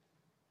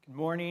Good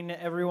morning,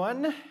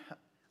 everyone.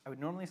 I would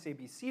normally say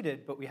be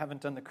seated, but we haven't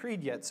done the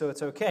creed yet, so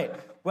it's okay.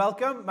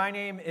 Welcome. My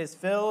name is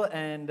Phil,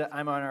 and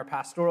I'm on our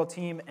pastoral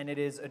team, and it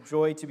is a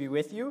joy to be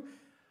with you.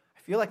 I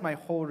feel like my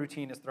whole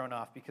routine is thrown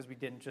off because we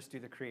didn't just do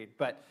the creed,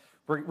 but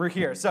we're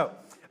here. So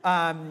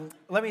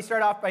let me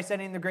start off by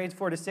sending the grades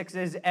 4 to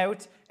 6s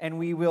out, and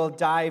we will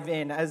dive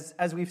in.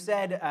 As we've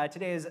said,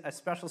 today is a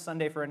special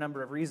Sunday for a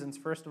number of reasons.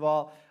 First of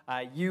all,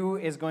 you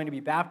is going to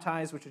be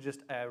baptized, which is just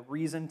a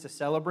reason to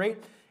celebrate.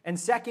 And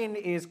second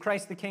is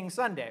Christ the King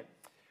Sunday,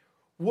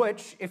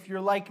 which, if you're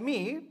like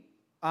me,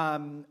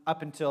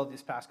 up until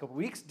these past couple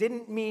weeks,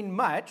 didn't mean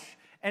much.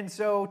 And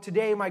so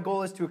today my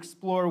goal is to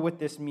explore what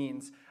this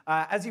means.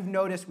 As you've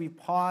noticed, we've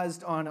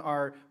paused on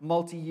our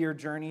multi-year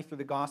journey through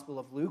the Gospel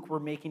of Luke. We're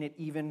making it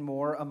even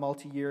more a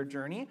multi-year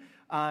journey.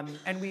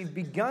 And we've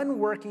begun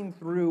working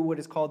through what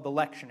is called the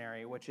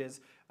lectionary, which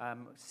is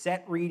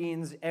set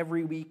readings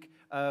every week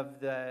of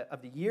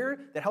the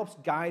year that helps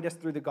guide us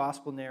through the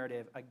gospel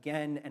narrative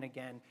again and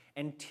again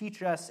and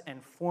teach us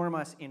and form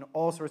us in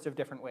all sorts of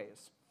different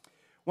ways.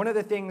 One of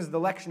the things the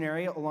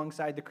lectionary,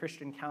 alongside the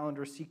Christian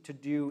calendar, seek to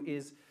do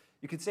is,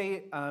 you could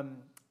say,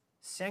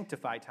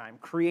 sanctify time,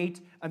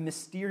 create a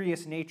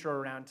mysterious nature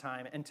around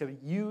time, and to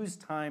use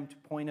time to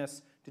point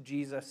us to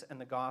Jesus and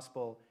the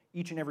gospel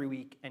each and every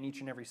week and each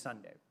and every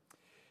Sunday.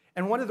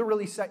 And one of the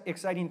really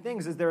exciting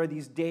things is there are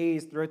these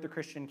days throughout the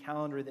Christian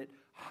calendar that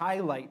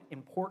highlight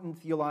important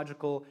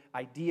theological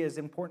ideas,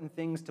 important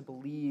things to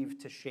believe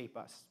to shape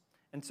us.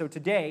 And so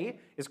today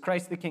is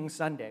Christ the King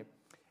Sunday.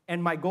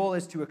 And my goal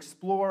is to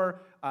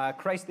explore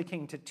Christ the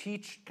King, to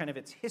teach kind of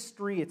its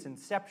history, its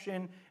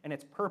inception, and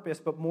its purpose,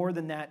 but more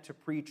than that, to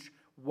preach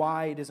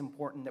why it is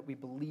important that we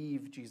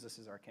believe Jesus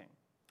is our King.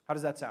 How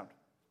does that sound?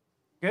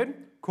 Good?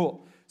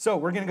 Cool. So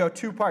we're going to go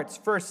two parts.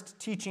 First,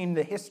 teaching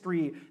the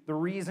history, the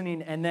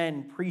reasoning, and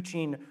then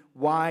preaching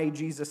why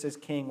Jesus is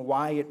King,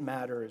 why it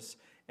matters,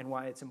 and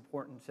why it's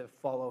important to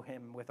follow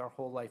him with our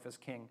whole life as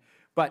King.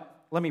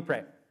 But let me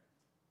pray.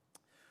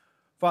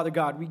 Father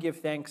God, we give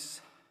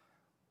thanks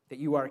that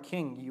you are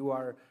King. You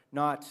are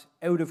not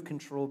out of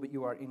control, but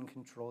you are in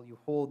control. You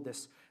hold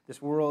this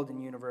world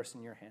and universe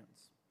in your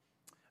hands.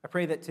 I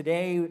pray that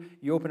today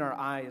you open our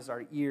eyes,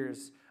 our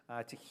ears,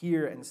 to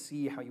hear and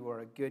see how you are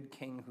a good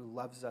King who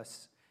loves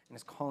us and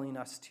is calling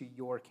us to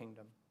your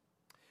kingdom.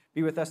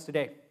 Be with us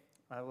today.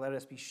 Let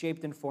us be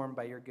shaped and formed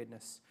by your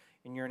goodness.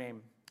 In your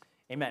name,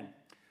 amen.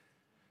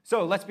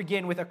 So let's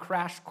begin with a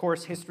crash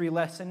course history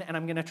lesson, and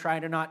I'm going to try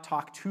to not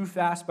talk too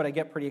fast, but I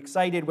get pretty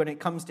excited when it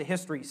comes to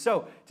history.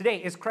 So today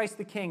is Christ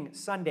the King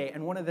Sunday,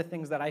 and one of the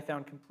things that I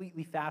found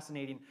completely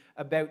fascinating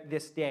about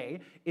this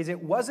day is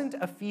it wasn't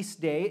a feast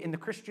day in the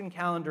Christian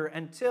calendar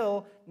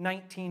until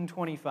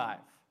 1925.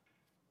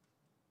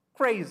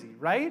 Crazy,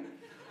 right?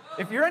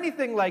 If you're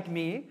anything like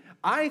me,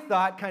 I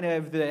thought kind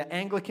of the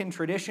Anglican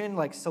tradition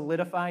like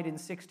solidified in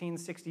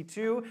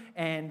 1662,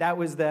 and that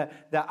was the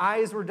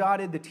I's were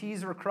dotted, the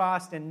T's were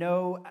crossed, and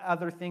no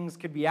other things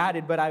could be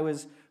added, but I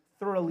was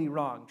thoroughly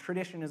wrong.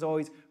 Tradition is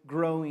always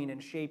growing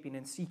and shaping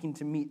and seeking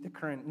to meet the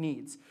current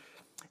needs.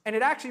 And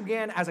it actually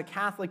began as a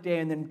Catholic day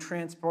and then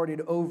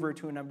transported over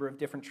to a number of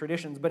different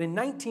traditions. But in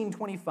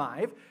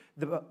 1925,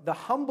 the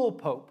humble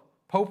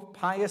Pope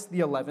Pius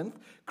XI,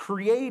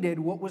 created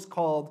what was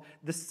called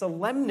the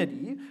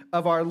Solemnity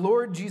of our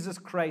Lord Jesus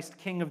Christ,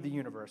 King of the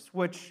Universe,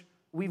 which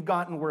we've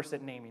gotten worse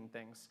at naming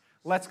things.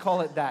 Let's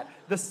call it that.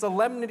 The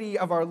Solemnity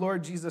of our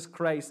Lord Jesus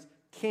Christ,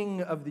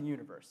 King of the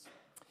Universe.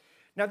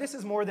 Now, this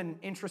is more than an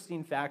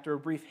interesting fact or a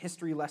brief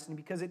history lesson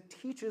because it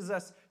teaches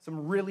us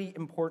some really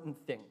important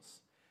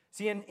things.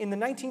 See, in the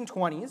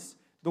 1920s,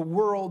 the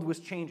world was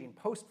changing,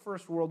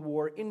 post-First World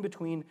War, in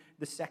between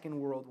the Second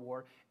World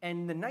War,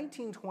 and the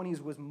 1920s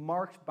was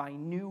marked by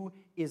new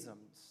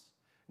isms,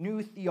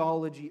 new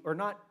theology, or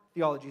not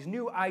theologies,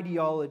 new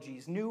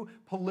ideologies, new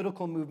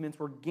political movements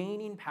were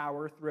gaining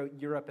power throughout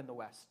Europe and the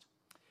West.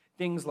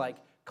 Things like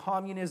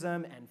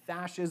communism and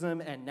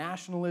fascism and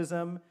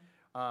nationalism,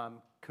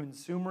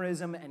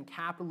 consumerism and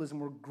capitalism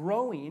were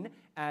growing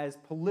as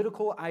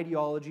political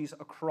ideologies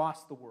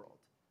across the world.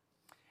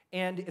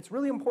 And it's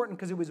really important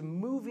because it was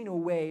moving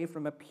away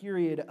from a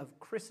period of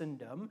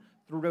Christendom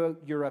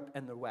throughout Europe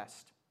and the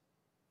West.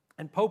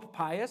 And Pope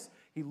Pius,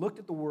 he looked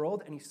at the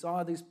world and he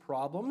saw these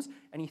problems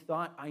and he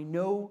thought, I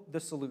know the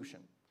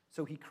solution.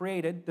 So he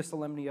created the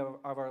Solemnity of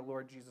our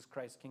Lord Jesus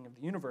Christ, King of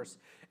the Universe.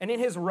 And in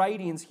his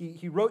writings,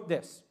 he wrote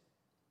this: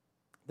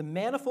 the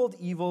manifold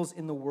evils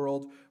in the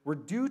world were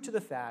due to the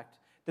fact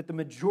that the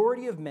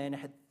majority of men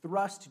had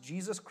thrust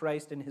Jesus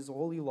Christ and his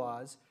holy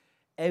laws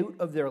out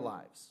of their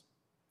lives.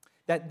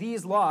 That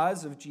these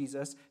laws of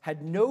Jesus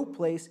had no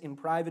place in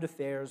private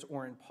affairs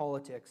or in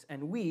politics.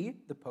 And we,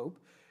 the Pope,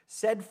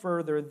 said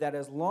further that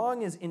as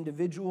long as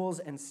individuals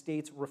and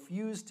states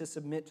refused to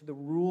submit to the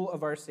rule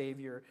of our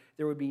Savior,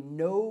 there would be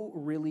no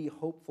really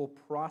hopeful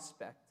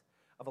prospect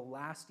of a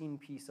lasting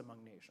peace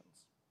among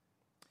nations.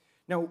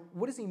 Now,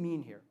 what does he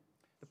mean here?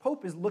 The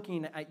Pope is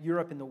looking at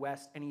Europe and the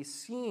West, and he's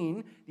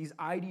seeing these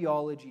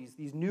ideologies,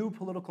 these new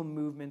political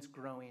movements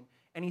growing,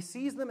 and he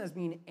sees them as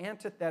being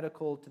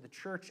antithetical to the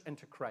church and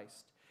to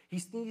Christ. He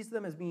sees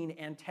them as being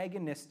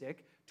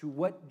antagonistic to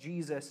what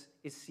Jesus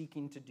is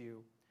seeking to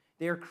do.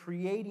 They are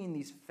creating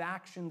these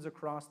factions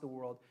across the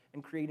world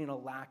and creating a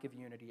lack of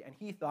unity. And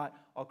he thought,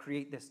 I'll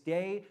create this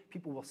day,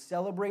 people will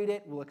celebrate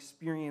it, will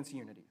experience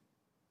unity.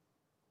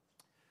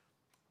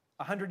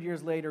 100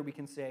 years later, we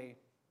can say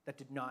that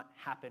did not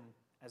happen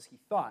as he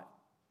thought.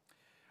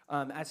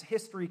 As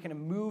history kind of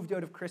moved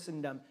out of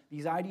Christendom,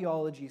 these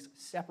ideologies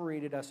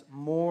separated us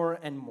more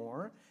and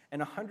more. And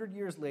 100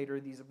 years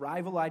later, these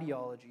rival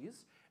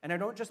ideologies, and I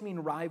don't just mean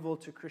rival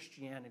to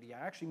Christianity,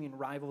 I actually mean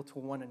rival to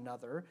one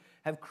another,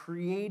 have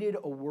created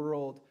a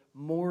world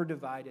more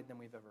divided than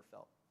we've ever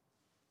felt.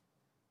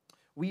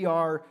 We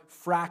are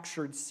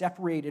fractured,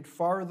 separated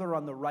farther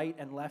on the right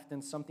and left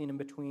and something in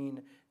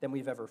between than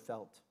we've ever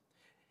felt.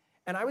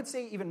 And I would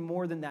say even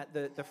more than that,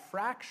 the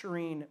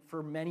fracturing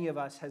for many of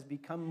us has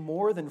become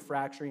more than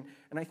fracturing,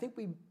 and I think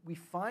we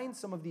find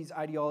some of these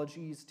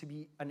ideologies to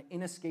be an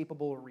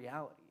inescapable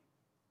reality.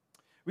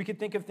 We could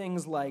think of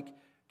things like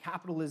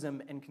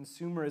capitalism and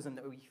consumerism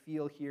that we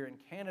feel here in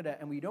Canada,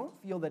 and we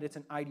don't feel that it's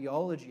an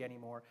ideology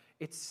anymore.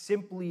 It's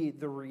simply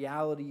the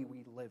reality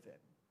we live in.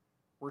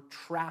 We're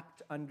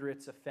trapped under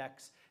its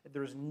effects.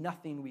 There's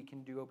nothing we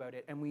can do about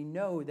it, and we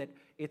know that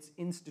its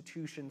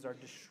institutions are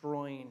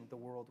destroying the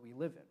world we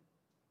live in.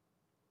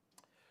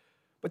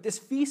 But this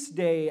feast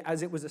day,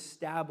 as it was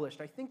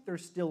established, I think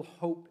there's still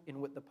hope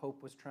in what the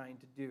Pope was trying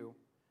to do.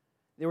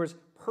 There was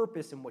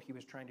purpose in what he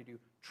was trying to do,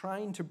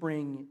 trying to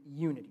bring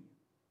unity.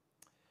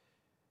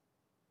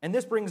 And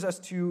this brings us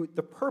to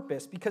the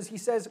purpose, because he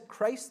says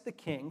Christ the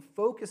King,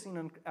 focusing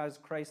on as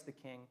Christ the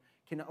King,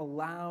 can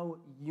allow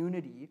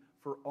unity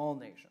for all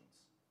nations.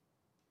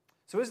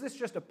 So is this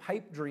just a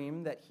pipe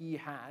dream that he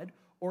had,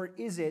 or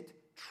is it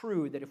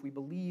true that if we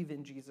believe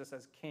in Jesus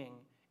as King,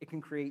 it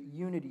can create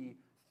unity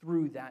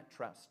through that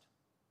trust?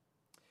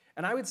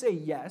 And I would say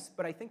yes,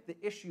 but I think the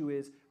issue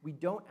is we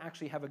don't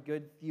actually have a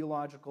good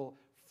theological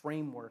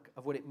framework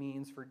of what it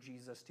means for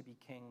Jesus to be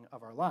king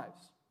of our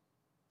lives.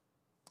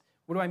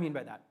 What do I mean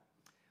by that?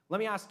 Let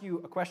me ask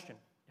you a question.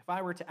 If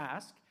I were to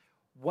ask,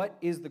 what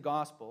is the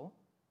gospel?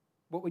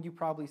 What would you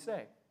probably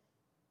say?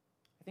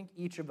 I think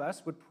each of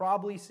us would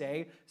probably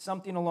say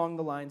something along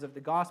the lines of the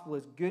gospel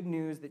is good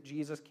news that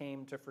Jesus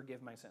came to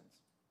forgive my sins.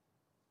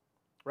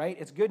 Right?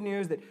 It's good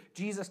news that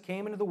Jesus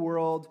came into the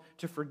world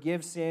to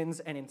forgive sins,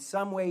 and in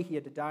some way he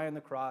had to die on the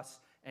cross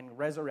and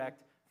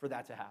resurrect for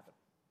that to happen.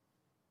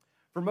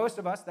 For most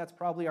of us, that's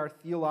probably our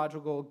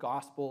theological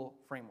gospel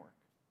framework.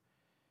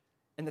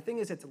 And the thing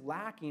is, it's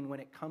lacking when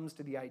it comes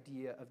to the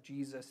idea of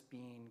Jesus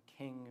being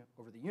king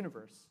over the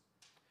universe.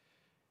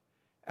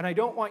 And I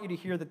don't want you to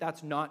hear that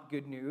that's not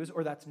good news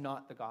or that's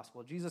not the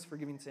gospel. Jesus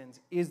forgiving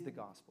sins is the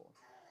gospel,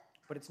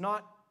 but it's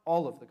not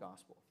all of the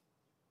gospel.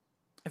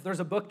 If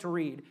there's a book to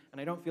read, and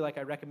I don't feel like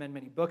I recommend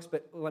many books,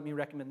 but let me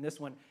recommend this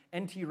one.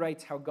 N.T.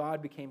 Wright's How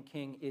God Became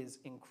King is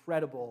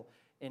incredible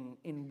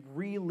in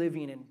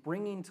reliving and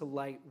bringing to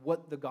light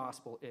what the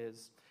gospel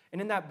is.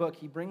 And in that book,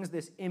 he brings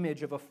this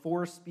image of a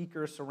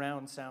 4-speaker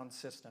surround sound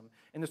system.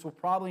 And this will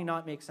probably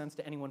not make sense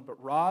to anyone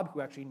but Rob,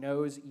 who actually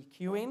knows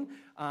EQing.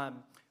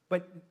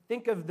 But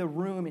think of the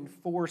room in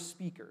 4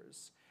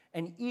 speakers.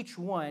 And each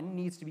one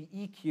needs to be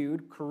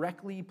EQ'd,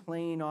 correctly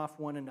playing off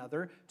one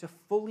another to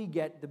fully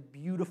get the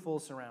beautiful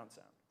surround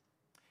sound.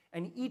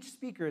 And each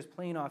speaker is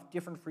playing off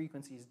different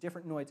frequencies,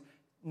 different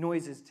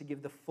noises to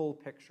give the full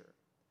picture.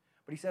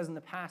 But he says in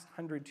the past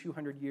 100,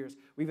 200 years,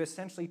 we've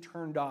essentially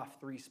turned off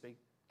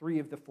 3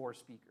 of the 4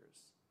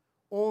 speakers.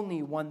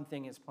 Only one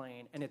thing is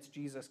playing, and it's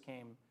Jesus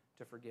came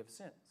to forgive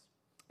sins.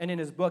 And in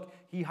his book,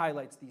 he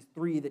highlights these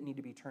 3 that need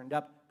to be turned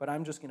up, but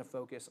I'm just going to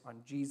focus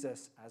on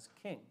Jesus as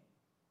King.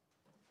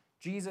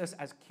 Jesus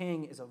as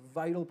King is a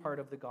vital part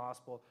of the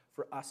gospel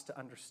for us to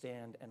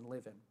understand and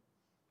live in.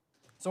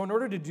 So in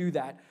order to do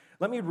that,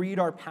 let me read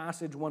our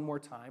passage one more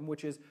time,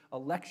 which is a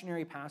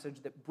lectionary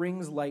passage that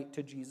brings light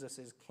to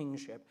Jesus'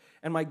 kingship.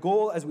 And my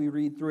goal as we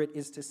read through it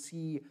is to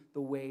see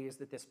the ways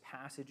that this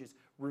passage is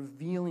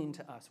revealing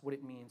to us what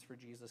it means for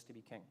Jesus to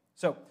be king.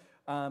 So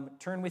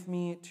turn with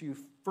me to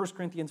 1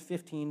 Corinthians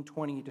 15,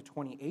 20 to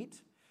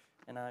 28,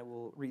 and I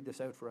will read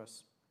this out for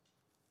us.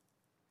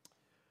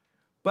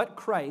 But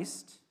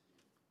Christ,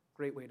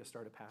 great way to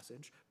start a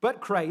passage,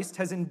 but Christ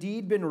has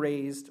indeed been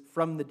raised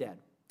from the dead,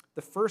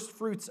 the first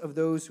fruits of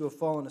those who have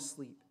fallen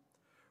asleep.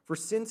 For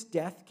since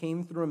death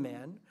came through a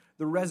man,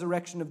 the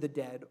resurrection of the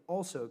dead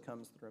also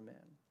comes through a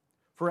man.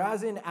 For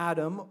as in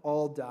Adam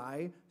all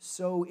die,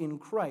 so in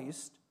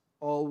Christ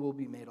all will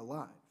be made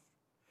alive.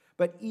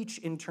 But each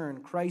in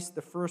turn, Christ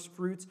the first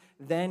fruits,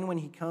 then when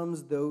he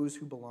comes, those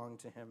who belong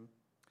to him.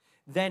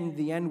 Then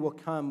the end will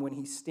come when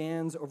he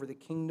hands over the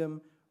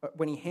kingdom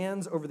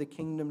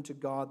to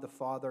God the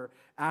Father,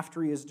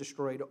 after he has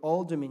destroyed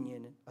all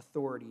dominion,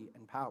 authority,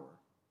 and power.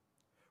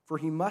 For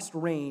he must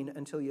reign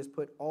until he has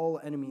put all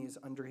enemies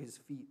under his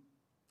feet.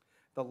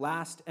 The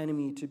last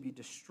enemy to be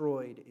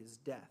destroyed is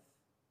death,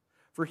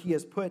 for he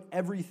has put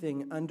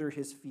everything under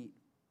his feet.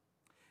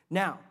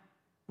 Now,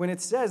 When it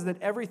says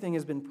that everything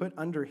has been put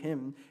under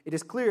him, it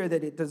is clear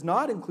that it does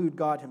not include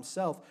God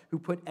himself, who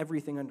put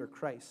everything under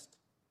Christ.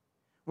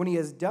 When he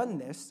has done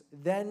this,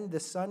 then the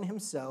Son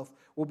himself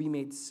will be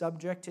made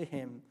subject to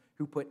him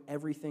who put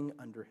everything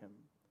under him,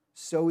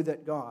 so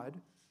that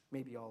God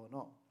may be all in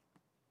all.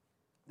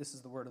 This is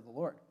the word of the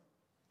Lord.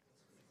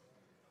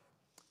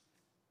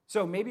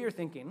 So maybe you're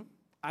thinking,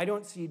 I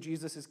don't see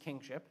Jesus'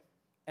 kingship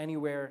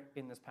anywhere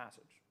in this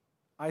passage.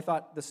 I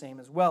thought the same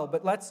as well,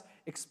 but let's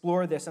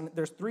explore this. And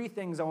there's three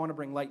things I want to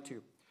bring light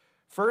to.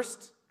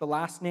 First, the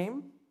last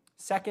name.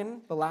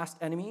 Second, the last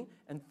enemy.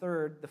 And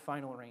third, the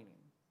final reigning.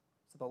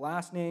 So the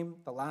last name,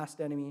 the last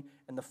enemy,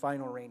 and the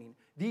final reigning.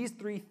 These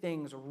three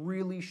things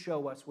really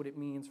show us what it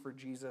means for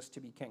Jesus to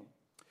be king.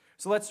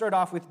 So let's start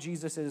off with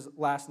Jesus'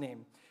 last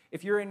name.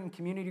 If you're in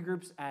community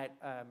groups at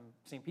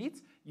St.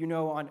 Pete's, you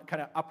know on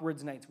kind of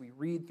upwards nights, we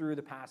read through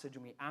the passage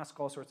and we ask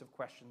all sorts of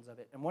questions of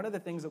it. And one of the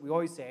things that we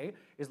always say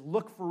is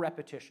look for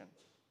repetition.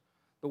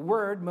 The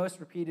word most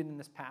repeated in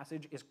this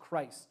passage is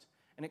Christ,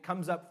 and it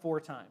comes up 4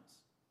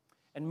 times.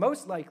 And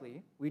most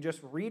likely, we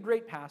just read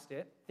right past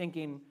it,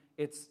 thinking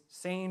it's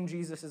saying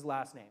Jesus'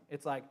 last name.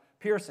 It's like,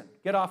 Pearson,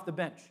 get off the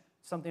bench.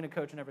 Something a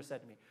coach never said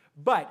to me.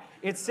 But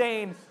it's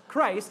saying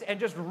Christ and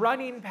just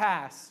running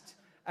past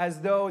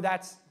as though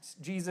that's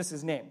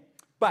Jesus' name.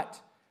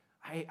 But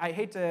I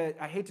hate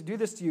to do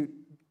this to you.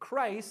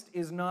 Christ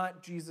is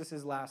not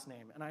Jesus' last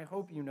name, and I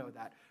hope you know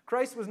that.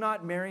 Christ was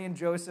not Mary and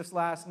Joseph's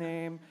last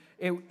name.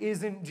 It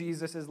isn't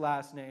Jesus'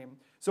 last name.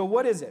 So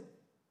what is it?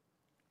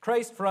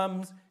 Christ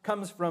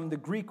comes from the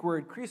Greek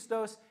word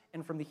Christos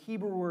and from the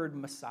Hebrew word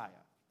Messiah.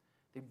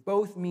 They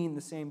both mean the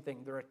same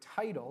thing. They're a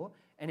title,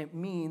 and it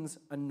means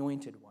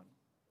anointed one.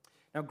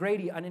 Now,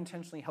 Grady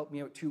unintentionally helped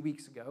me out 2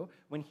 weeks ago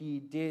when he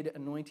did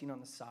anointing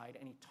on the side,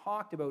 and he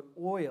talked about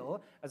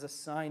oil as a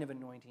sign of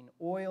anointing,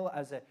 oil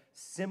as a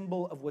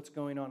symbol of what's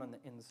going on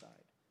the inside.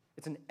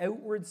 It's an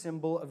outward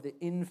symbol of the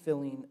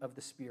infilling of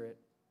the Spirit.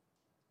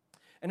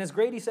 And as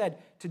Grady said,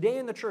 today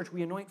in the church,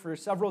 we anoint for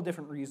several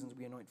different reasons.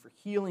 We anoint for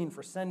healing,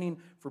 for sending,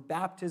 for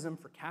baptism,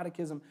 for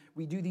catechism.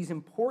 We do these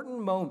important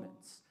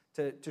moments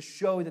to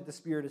show that the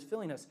Spirit is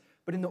filling us.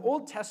 But in the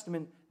Old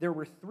Testament, there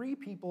were 3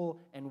 people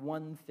and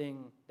 1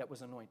 thing that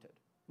was anointed.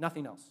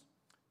 Nothing else.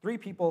 3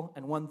 people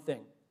and 1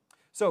 thing.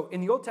 So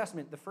in the Old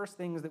Testament, the first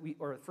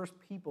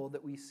people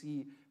that we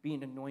see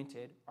being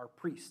anointed are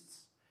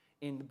priests.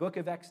 In the book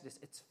of Exodus,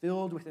 it's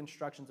filled with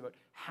instructions about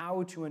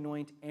how to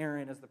anoint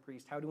Aaron as the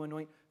priest, how to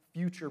anoint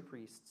future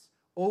priests.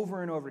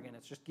 Over and over again,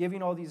 it's just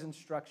giving all these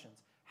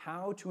instructions,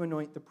 how to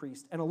anoint the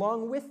priest, and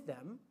along with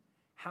them,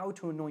 how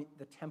to anoint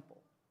the temple.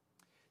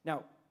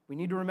 Now, we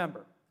need to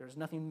remember, there's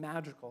nothing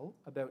magical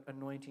about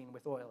anointing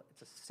with oil.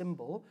 It's a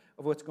symbol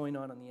of what's going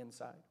on the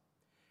inside.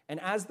 And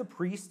as the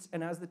priests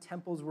and as the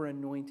temples were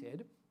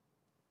anointed,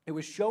 it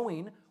was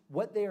showing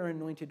what they are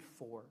anointed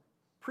for.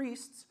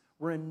 Priests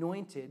were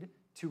anointed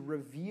to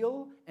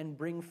reveal and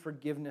bring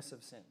forgiveness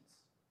of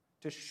sins,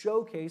 to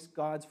showcase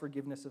God's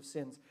forgiveness of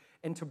sins,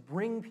 and to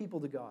bring people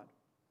to God.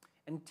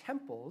 And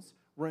temples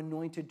were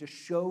anointed to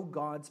show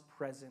God's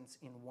presence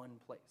in one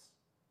place.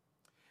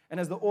 And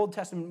as the Old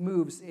Testament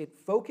moves, it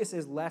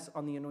focuses less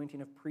on the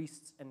anointing of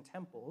priests and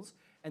temples,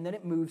 and then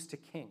it moves to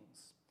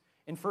kings.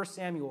 In 1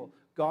 Samuel,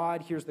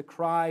 God hears the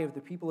cry of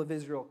the people of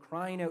Israel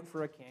crying out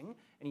for a king,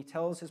 and he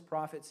tells his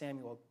prophet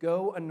Samuel,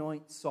 go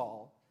anoint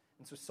Saul.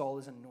 And so Saul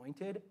is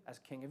anointed as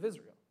king of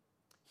Israel.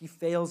 He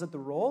fails at the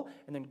role,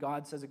 and then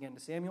God says again to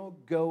Samuel,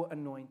 go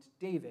anoint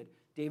David.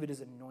 David is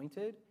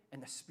anointed,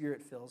 and the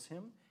Spirit fills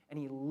him, and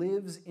he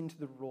lives into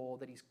the role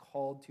that he's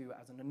called to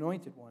as an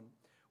anointed one,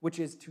 which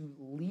is to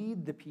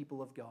lead the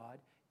people of God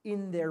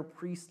in their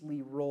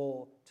priestly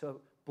role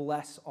to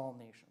bless all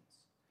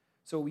nations.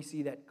 So we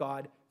see that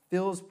God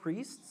fills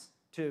priests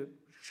to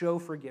show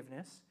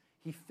forgiveness.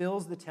 He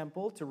fills the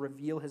temple to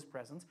reveal his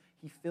presence.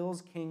 He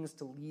fills kings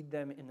to lead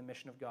them in the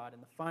mission of God.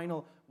 And the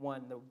final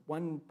one, the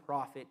one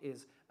prophet,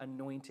 is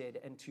anointed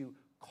and to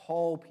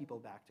call people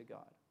back to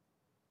God.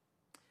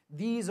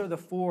 These are the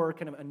 4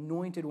 kind of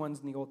anointed ones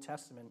in the Old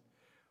Testament.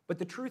 But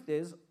the truth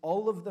is,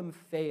 all of them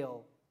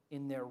fail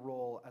in their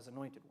role as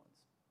anointed ones.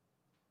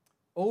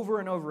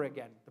 Over and over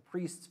again, the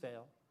priests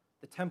fail,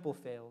 the temple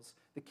fails,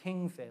 the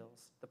king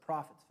fails, the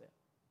prophets fail.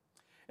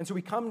 And so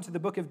we come to the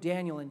book of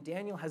Daniel, and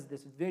Daniel has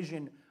this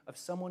vision of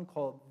someone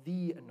called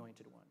the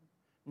anointed one.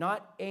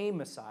 Not a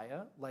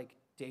Messiah like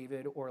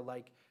David or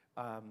like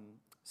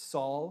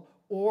Saul,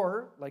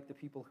 or like the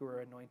people who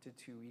were anointed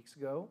 2 weeks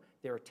ago.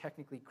 They are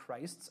technically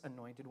Christ's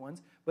anointed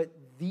ones, but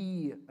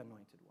the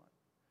anointed one.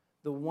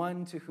 The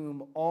one to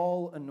whom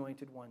all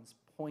anointed ones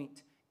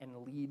point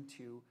and lead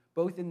to,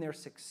 both in their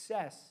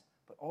success,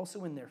 but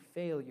also in their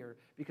failure,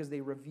 because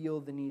they reveal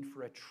the need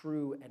for a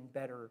true and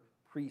better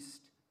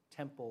priest,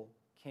 temple,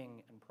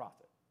 king, and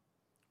prophet.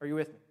 Are you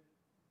with me?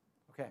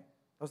 Okay,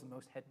 that was the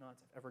most head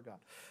nods I've ever got.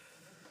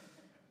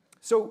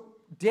 So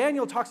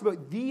Daniel talks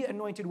about the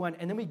anointed one,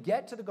 and then we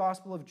get to the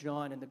Gospel of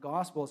John and the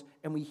Gospels,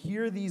 and we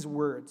hear these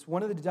words.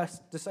 One of the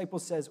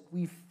disciples says,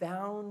 we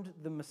found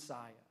the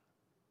Messiah.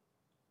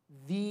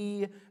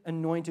 the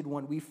anointed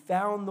one. We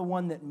found the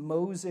one that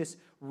Moses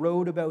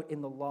wrote about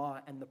in the law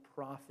and the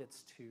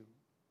prophets too.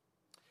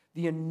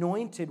 The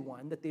anointed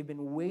one that they've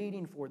been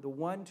waiting for, the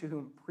one to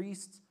whom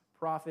priests,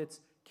 prophets,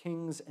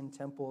 kings, and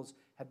temples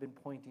have been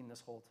pointing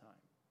this whole time.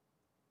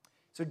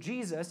 So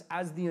Jesus,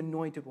 as the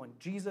anointed one,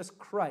 Jesus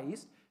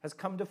Christ, has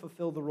come to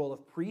fulfill the role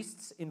of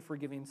priests in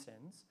forgiving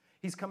sins.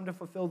 He's come to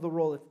fulfill the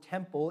role of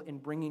temple in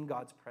bringing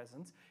God's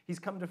presence. He's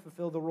come to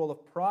fulfill the role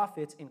of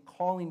prophets in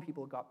calling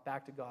people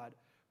back to God.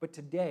 But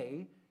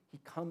today, he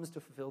comes to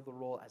fulfill the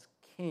role as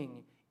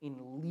king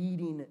in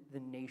leading the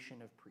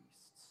nation of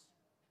priests.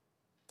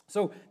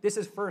 So this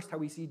is first how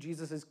we see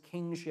Jesus'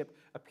 kingship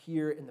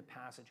appear in the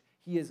passage.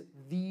 He is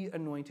the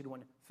anointed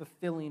one,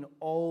 fulfilling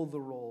all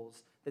the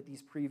roles that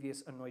these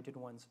previous anointed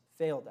ones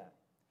failed at.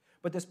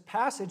 But this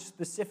passage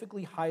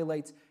specifically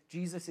highlights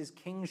Jesus'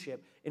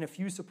 kingship in a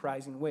few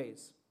surprising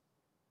ways.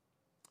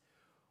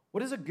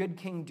 What does a good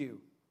king do?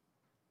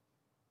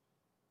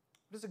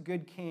 What does a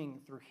good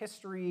king through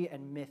history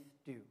and myth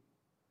do?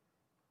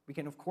 We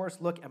can, of course,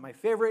 look at my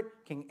favorite,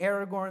 King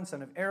Aragorn,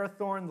 son of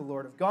Arathorn, the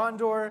Lord of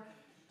Gondor.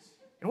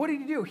 And what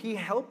did he do? He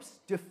helps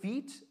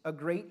defeat a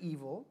great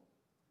evil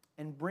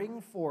and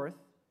bring forth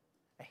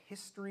a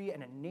history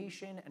and a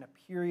nation and a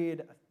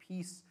period of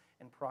peace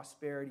and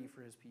prosperity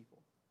for his people.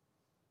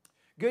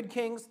 Good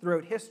kings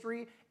throughout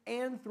history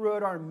and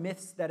throughout our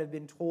myths that have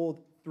been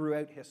told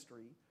throughout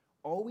history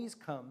always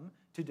come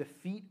to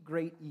defeat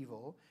great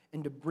evil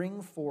and to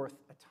bring forth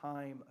a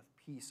time of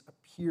peace, a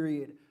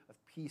period of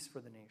peace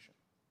for the nation.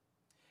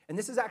 And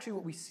this is actually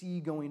what we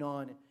see going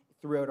on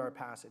throughout our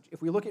passage.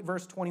 If we look at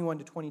verse 21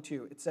 to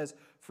 22, it says,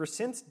 "For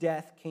since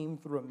death came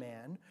through a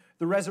man,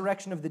 the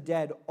resurrection of the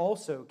dead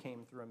also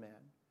came through a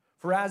man.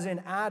 For as in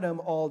Adam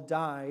all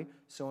die,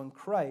 so in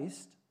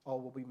Christ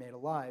all will be made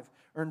alive."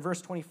 Or in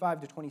verse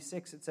 25 to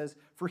 26, it says,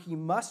 "For he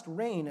must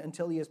reign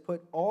until he has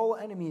put all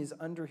enemies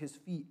under his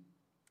feet.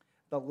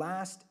 The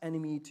last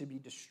enemy to be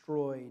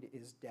destroyed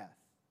is death."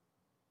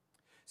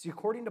 See,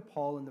 according to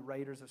Paul and the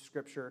writers of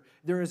Scripture,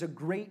 there is a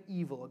great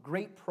evil, a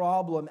great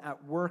problem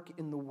at work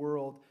in the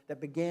world that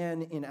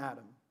began in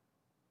Adam.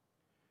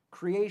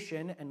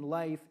 Creation and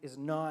life is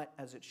not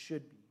as it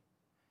should be.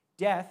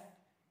 Death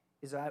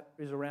is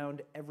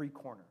around every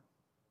corner.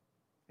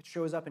 It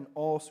shows up in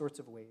all sorts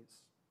of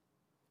ways.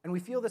 And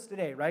we feel this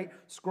today, right?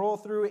 Scroll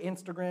through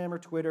Instagram or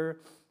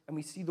Twitter, and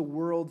we see the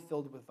world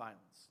filled with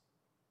violence.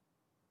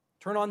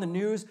 Turn on the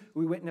news,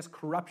 we witness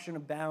corruption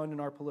abound in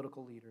our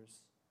political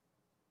leaders.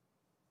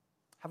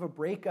 Have a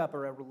breakup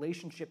or a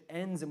relationship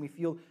ends, and we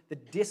feel the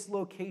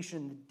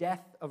dislocation, the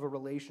death of a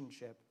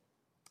relationship.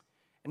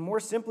 And more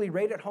simply,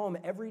 right at home,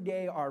 every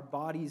day our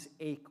bodies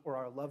ache or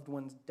our loved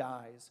ones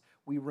dies.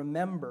 We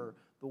remember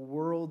the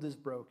world is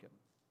broken.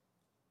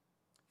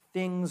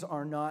 Things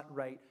are not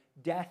right.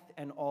 Death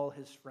and all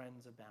his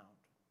friends abound.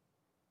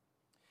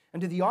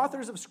 And to the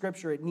authors of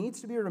Scripture, it needs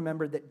to be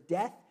remembered that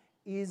death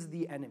is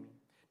the enemy.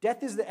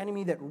 Death is the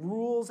enemy that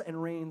rules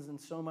and reigns in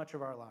so much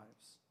of our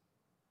lives.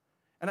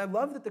 And I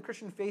love that the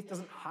Christian faith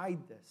doesn't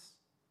hide this.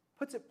 It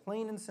puts it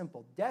plain and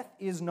simple. Death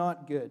is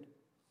not good.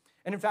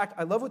 And in fact,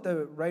 I love what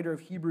the writer of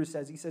Hebrews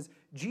says. He says,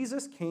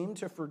 Jesus came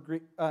to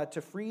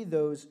free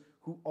those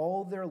who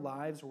all their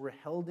lives were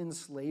held in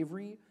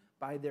slavery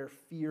by their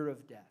fear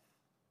of death.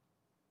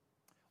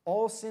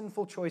 All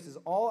sinful choices,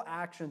 all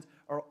actions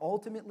are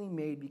ultimately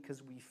made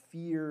because we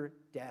fear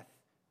death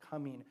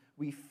coming.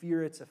 We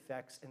fear its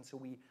effects, and so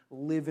we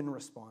live in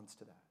response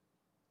to that.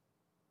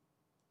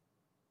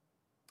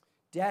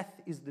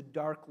 Death is the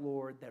dark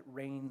lord that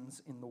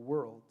reigns in the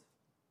world.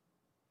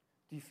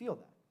 Do you feel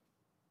that?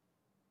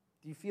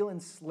 Do you feel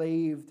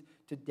enslaved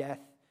to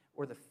death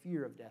or the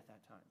fear of death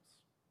at times?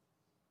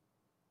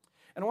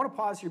 And I want to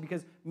pause here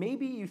because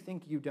maybe you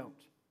think you don't.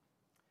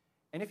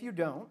 And if you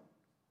don't,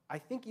 I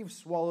think you've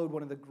swallowed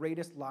one of the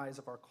greatest lies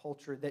of our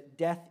culture, that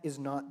death is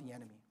not the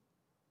enemy.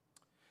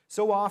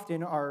 So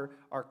often our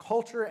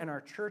culture and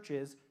our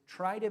churches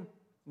try to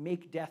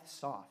make death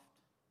soft.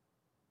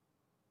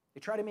 They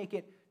try to make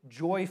it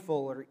joyful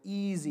or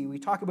easy. We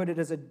talk about it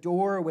as a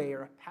doorway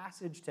or a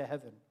passage to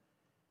heaven,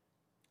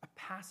 a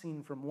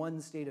passing from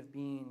one state of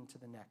being to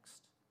the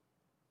next.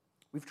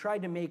 We've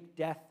tried to make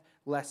death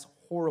less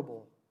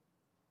horrible,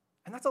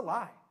 and that's a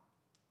lie.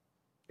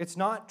 It's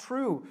not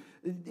true.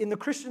 In the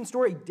Christian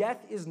story,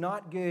 death is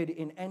not good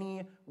in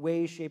any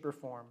way, shape, or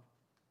form.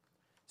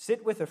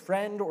 Sit with a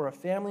friend or a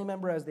family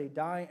member as they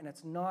die, and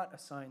it's not a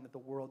sign that the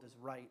world is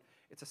right.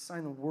 It's a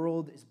sign the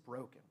world is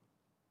broken.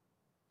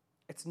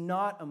 It's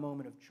not a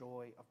moment of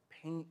joy, of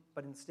pain,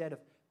 but instead of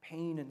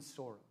pain and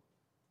sorrow.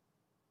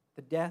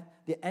 The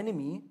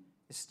enemy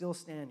is still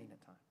standing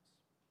at times.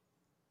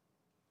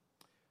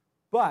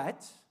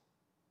 But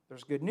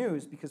there's good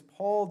news, because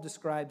Paul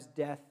describes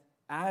death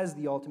as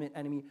the ultimate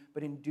enemy,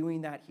 but in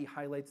doing that, he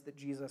highlights that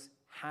Jesus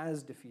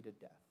has defeated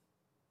death.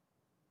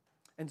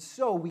 And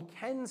so we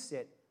can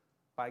sit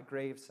by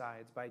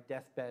gravesides, by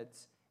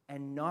deathbeds,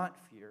 and not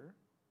fear,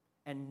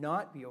 and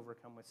not be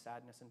overcome with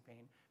sadness and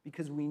pain,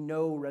 because we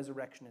know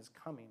resurrection is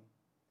coming.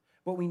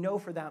 But we know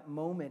for that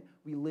moment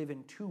we live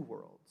in two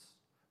worlds.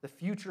 the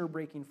future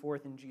breaking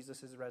forth in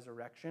Jesus'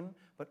 resurrection,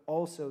 but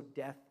also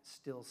death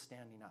still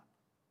standing up.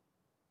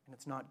 And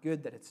it's not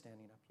good that it's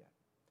standing up yet.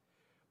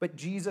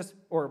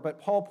 But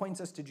Paul points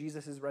us to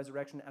Jesus'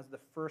 resurrection as the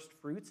first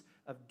fruits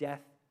of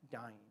death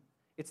dying.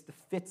 It's the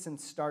fits and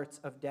starts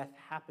of death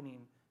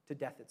happening to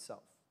death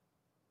itself.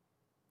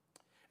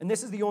 And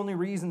this is the only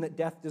reason that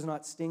death does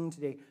not sting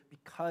today,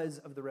 because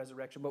of the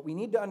resurrection. But we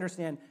need to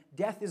understand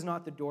death is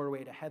not the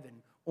doorway to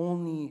heaven,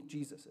 only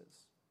Jesus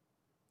is.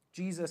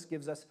 Jesus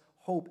gives us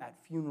hope at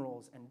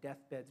funerals and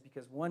deathbeds,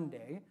 because one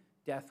day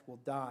death will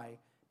die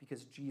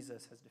because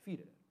Jesus has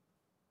defeated it.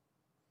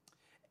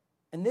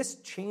 And this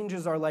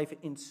changes our life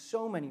in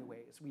so many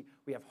ways.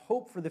 We have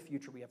hope for the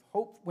future. We have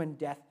hope when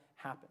death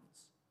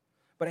happens.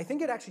 But I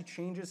think it actually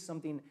changes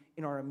something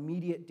in our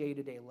immediate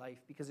day-to-day life,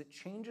 because it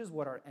changes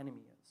what our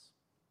enemy is.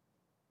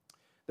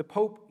 The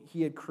Pope,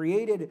 he had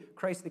created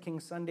Christ the King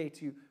Sunday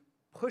to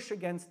push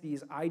against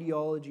these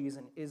ideologies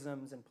and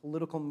isms and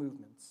political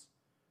movements.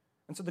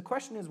 And so the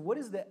question is, what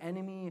is the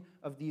enemy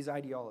of these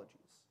ideologies?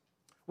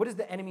 What is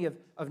the enemy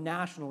of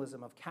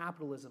nationalism, of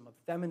capitalism, of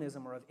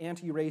feminism, or of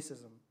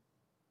anti-racism?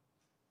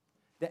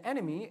 The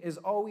enemy is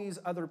always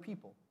other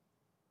people.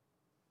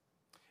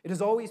 It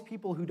is always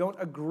people who don't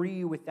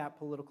agree with that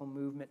political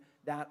movement,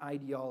 that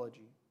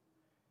ideology.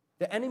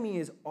 The enemy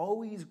is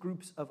always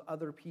groups of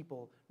other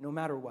people, no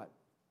matter what.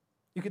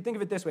 You could think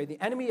of it this way. The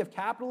enemy of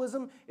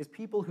capitalism is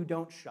people who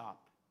don't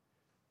shop,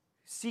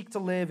 seek to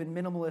live in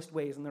minimalist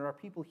ways, and there are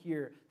people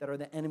here that are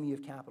the enemy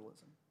of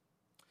capitalism.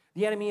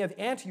 The enemy of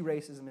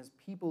anti-racism is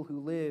people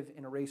who live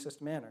in a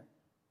racist manner.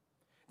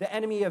 The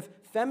enemy of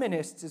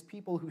feminists is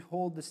people who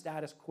hold the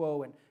status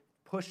quo and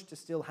push to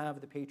still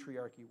have the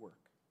patriarchy work.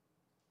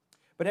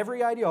 But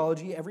every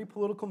ideology, every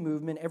political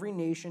movement, every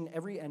nation,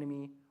 every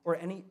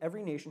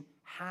nation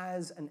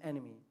has an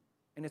enemy,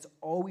 and it's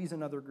always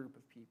another group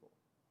of people.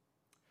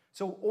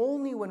 So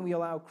only when we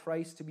allow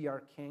Christ to be our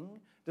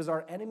king does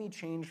our enemy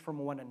change from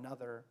one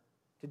another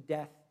to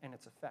death and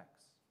its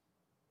effects.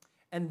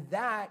 And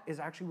that is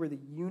actually where the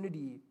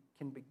unity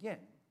can begin.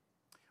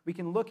 We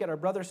can look at our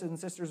brothers and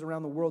sisters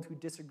around the world who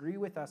disagree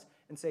with us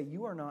and say,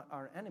 you are not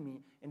our enemy.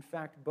 In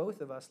fact,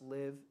 both of us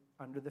live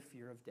under the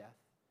fear of death,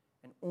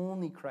 and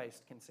only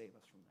Christ can save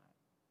us from that.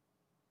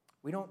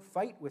 We don't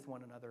fight with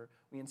one another.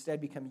 We instead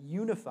become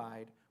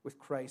unified with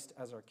Christ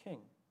as our king.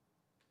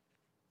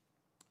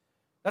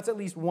 That's at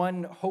least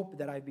one hope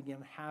that I begin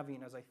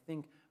having as I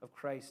think of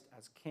Christ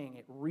as king.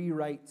 It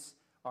rewrites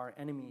our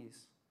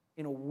enemies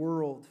in a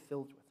world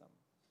filled with them.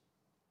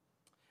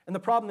 And the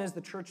problem is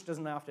the church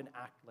doesn't often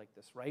act like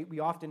this, right?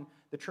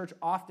 The church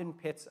often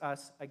pits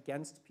us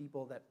against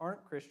people that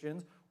aren't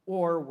Christians,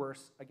 or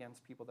worse,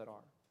 against people that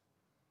are.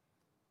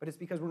 But it's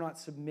because we're not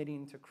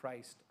submitting to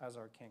Christ as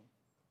our king.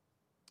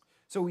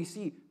 So we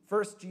see,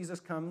 first, Jesus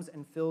comes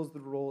and fills the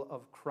role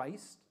of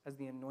Christ as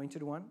the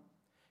anointed one.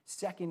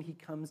 Second, he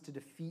comes to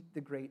defeat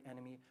the great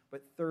enemy.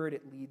 But third,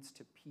 it leads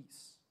to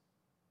peace.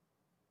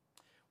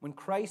 When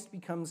Christ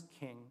becomes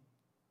king,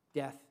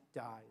 death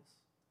dies,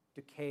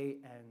 decay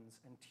ends,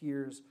 and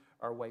tears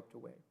are wiped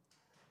away.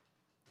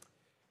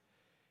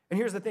 And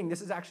here's the thing,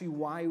 this is actually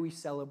why we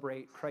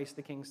celebrate Christ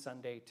the King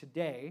Sunday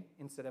today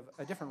instead of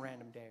a different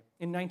random day.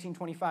 In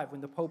 1925,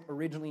 when the Pope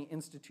originally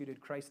instituted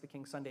Christ the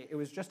King Sunday, it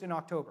was just in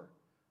October.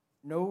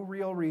 No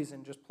real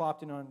reason, just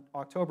plopped in on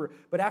October.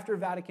 But after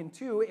Vatican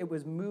II, it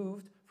was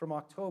moved from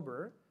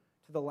October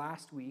to the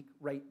last week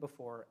right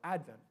before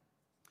Advent.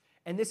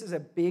 And this is a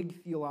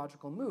big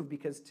theological move,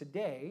 because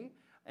today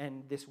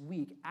and this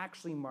week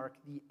actually mark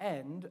the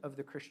end of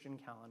the Christian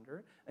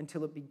calendar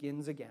until it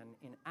begins again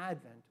in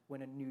Advent,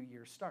 when a new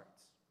year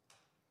starts.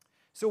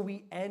 So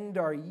we end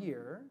our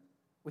year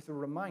with a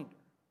reminder.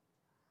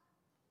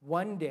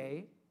 One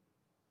day,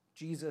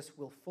 Jesus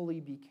will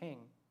fully be king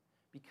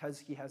because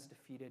he has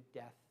defeated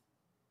death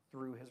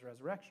through his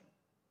resurrection.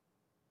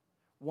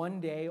 One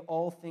day,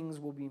 all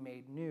things will be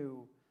made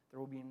new. There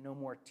will be no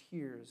more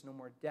tears, no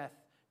more death,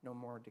 no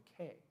more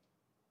decay.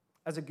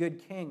 As a good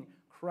king,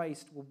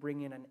 Christ will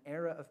bring in an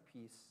era of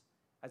peace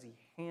as he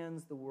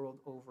hands the world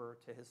over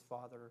to his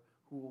Father,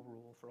 who will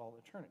rule for all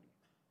eternity.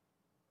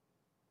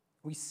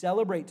 We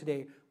celebrate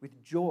today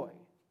with joy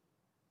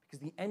because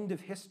the end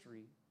of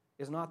history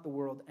is not the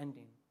world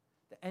ending.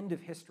 The end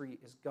of history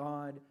is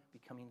God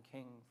becoming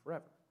king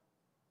forever.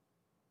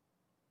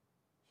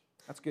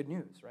 That's good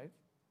news, right?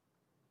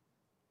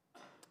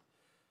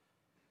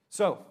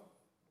 So,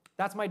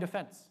 that's my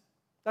defense.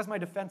 That's my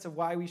defense of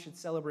why we should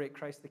celebrate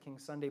Christ the King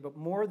Sunday. But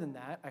more than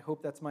that, I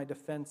hope that's my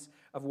defense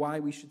of why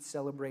we should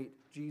celebrate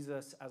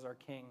Jesus as our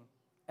King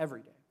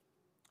every day.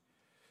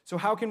 So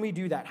how can we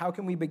do that? How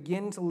can we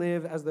begin to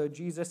live as though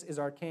Jesus is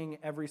our King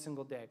every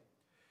single day?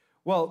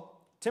 Well,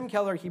 Tim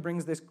Keller, he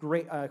brings this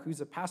great, who's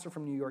a pastor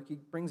from New York, he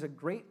brings a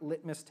great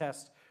litmus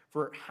test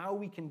for how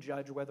we can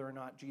judge whether or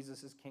not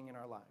Jesus is king in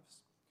our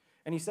lives.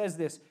 And he says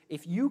this: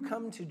 if you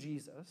come to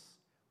Jesus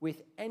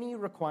with any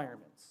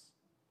requirements,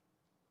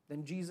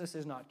 then Jesus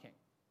is not king.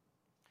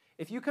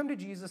 If you come to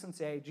Jesus and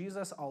say,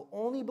 Jesus, I'll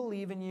only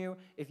believe in you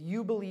if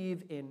you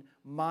believe in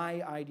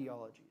my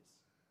ideologies,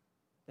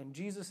 then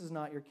Jesus is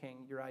not your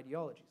king, your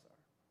ideologies are.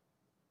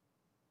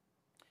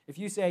 If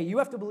you say, you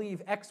have to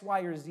believe X,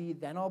 Y, or Z,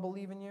 then I'll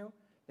believe in you,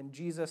 then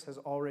Jesus has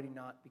already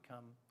not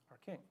become our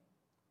king.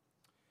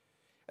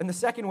 And the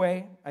second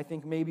way, I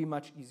think, may be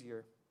much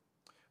easier.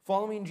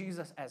 Following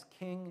Jesus as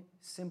king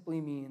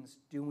simply means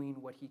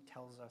doing what he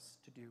tells us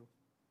to do.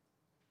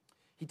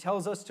 He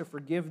tells us to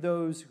forgive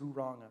those who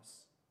wrong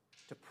us,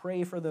 to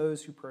pray for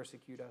those who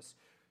persecute us,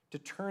 to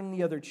turn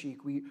the other cheek.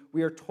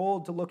 We are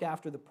told to look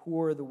after the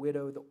poor, the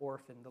widow, the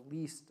orphan, the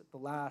least, the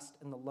last,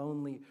 and the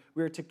lonely.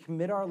 We are to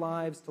commit our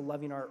lives to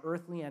loving our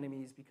earthly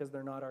enemies because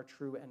they're not our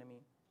true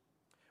enemy.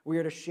 We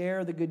are to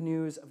share the good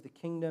news of the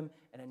kingdom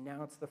and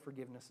announce the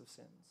forgiveness of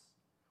sins.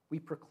 We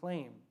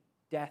proclaim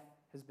death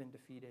has been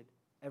defeated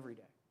every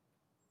day.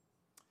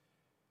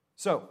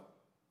 So,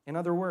 in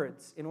other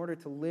words, in order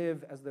to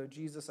live as though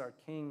Jesus our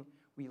King,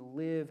 we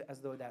live as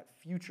though that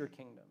future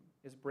kingdom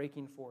is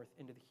breaking forth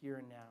into the here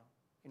and now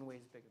in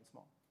ways big and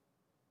small.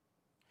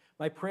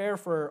 My prayer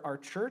for our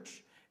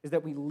church is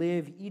that we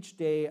live each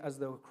day as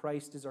though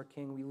Christ is our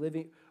King. We live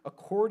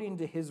according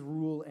to his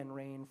rule and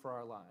reign for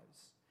our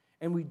lives.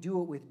 And we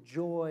do it with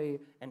joy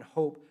and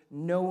hope,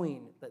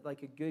 knowing that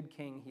like a good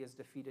king, he has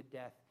defeated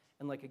death.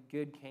 And like a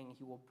good king,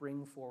 he will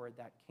bring forward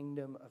that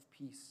kingdom of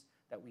peace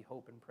that we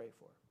hope and pray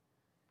for.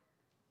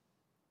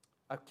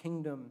 A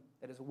kingdom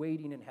that is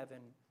waiting in heaven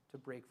to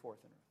break forth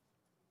in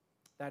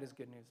earth. That is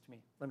good news to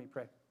me. Let me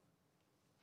pray.